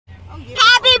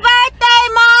Happy birthday,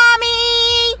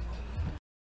 Mommy!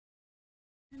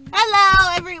 Hello,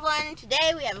 everyone.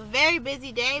 Today we have a very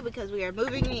busy day because we are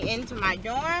moving me into my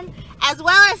dorm as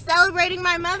well as celebrating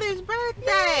my mother's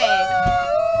birthday.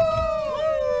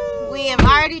 We have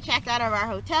already checked out of our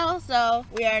hotel, so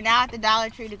we are now at the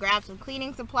Dollar Tree to grab some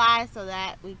cleaning supplies so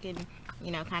that we can,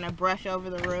 kind of brush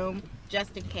over the room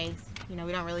just in case. We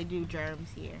don't really do germs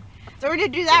here. So we're gonna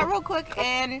do that real quick,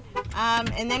 and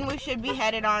then we should be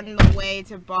headed on the way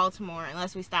to Baltimore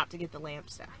unless we stop to get the lamp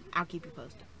stuff. I'll keep you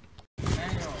posted.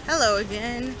 Hello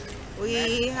again.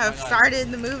 We have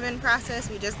started the move-in process.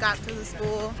 We just got to the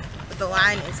school, but the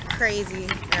line is crazy.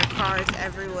 There are cars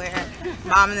everywhere.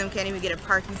 Mom and them can't even get a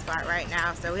parking spot right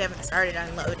now, so we haven't started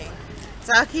unloading.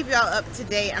 So I'll keep y'all up to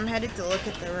date. I'm headed to look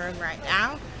at the room right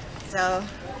now. So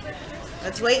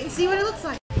let's wait and see what it looks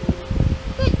like.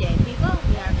 Good day, people.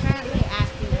 We are currently at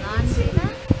the laundry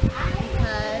room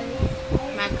because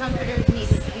my comforters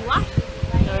needed to be washed.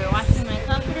 So we're washing my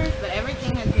comforters, but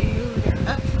everything has been moved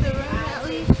up to the room at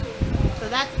least. So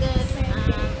that's good.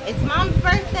 It's Mom's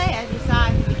birthday, as you saw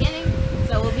at the beginning.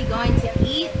 So we'll be going to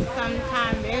eat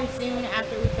sometime very soon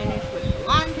after we finish with the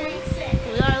laundry. So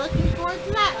we are looking forward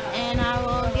to that, and I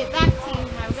will get back to you.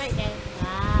 Have a great day.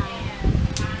 Bye.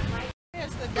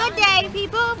 Good day,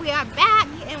 people. We are back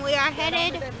and we are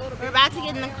headed. We're about to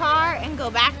get in the car and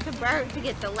go back to Bert to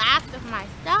get the last of my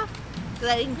stuff so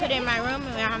that we can put it in my room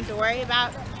and we don't have to worry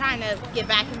about trying to get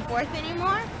back and forth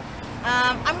anymore.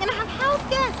 I'm gonna have house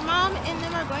guests. Mom and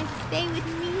them are going to stay with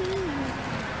me,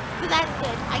 so that's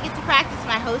good. I get to practice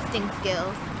my hosting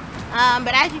skills.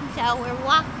 But as you can tell, we're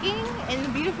walking in the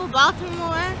beautiful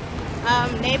Baltimore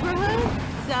neighborhood.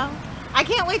 So I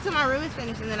can't wait till my room is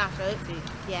finished and then I'll show it to you.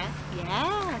 Yes,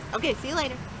 yes. Okay, see you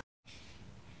later.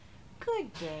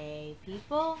 Good day,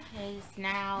 people. It's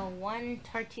now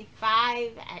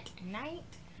 1:35 at night.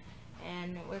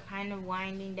 And we're kind of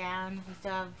winding down. We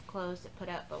still have clothes to put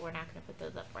up, but we're not going to put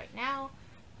those up right now.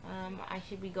 I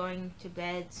should be going to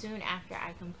bed soon after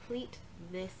I complete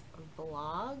this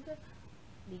vlog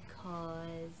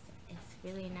because it's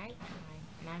really nighttime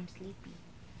and I'm sleepy.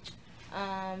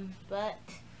 But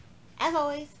as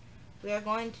always, we are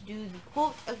going to do the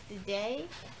quote of the day.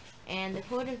 And the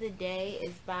quote of the day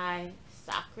is by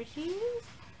Socrates.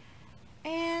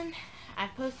 And I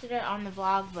posted it on the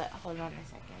vlog, but hold on a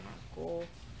second. I'll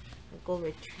go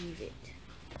retrieve it.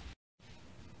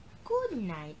 Good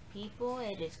night, people.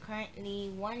 It is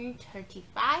currently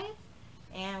 1:35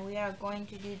 and we are going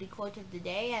to do the quote of the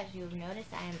day. As you have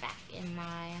noticed, I am back in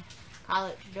my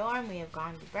college dorm. We have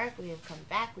gone to Burke. We have come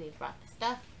back. We have brought the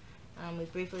stuff. We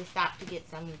briefly stopped to get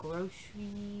some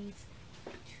groceries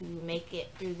to make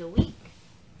it through the week.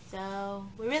 So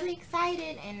we're really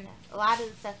excited, and a lot of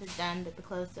the stuff is done, but the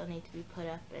clothes still need to be put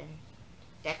up and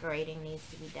decorating needs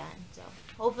to be done. So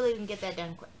hopefully we can get that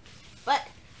done quick. But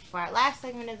for our last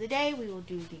segment of the day, we will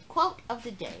do the quote of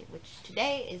the day, which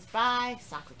today is by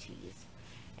Socrates.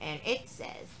 And it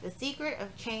says, "The secret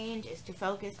of change is to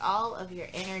focus all of your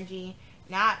energy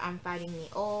not on fighting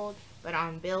the old, but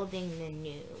on building the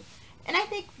new." And I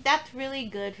think that's really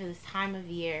good for this time of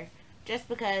year. Just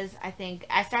because I think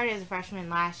I started as a freshman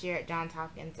last year at Johns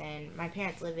Hopkins, and my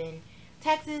parents live in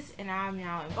Texas and I'm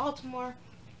now in Baltimore.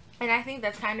 And I think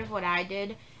that's kind of what I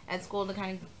did at school to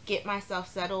kind of get myself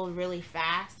settled really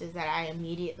fast, is that I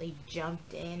immediately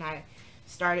jumped in. I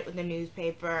started with the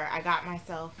newspaper, I got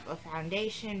myself a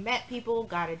foundation, met people,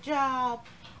 got a job,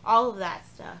 all of that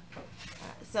stuff.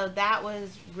 So that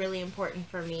was really important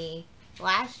for me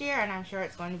last year, and I'm sure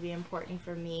it's going to be important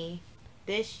for me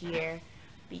this year.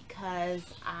 Because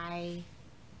I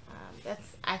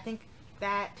think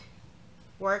that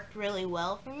worked really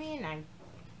well for me, and I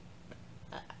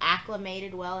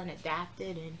acclimated well and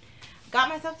adapted and got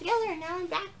myself together, and now I'm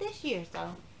back this year.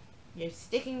 So you're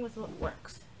sticking with what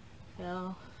works.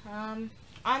 So on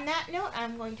that note,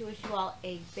 I'm going to wish you all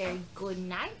a very good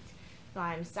night. So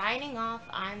I'm signing off.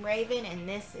 I'm Raven, and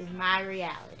this is my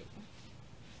reality.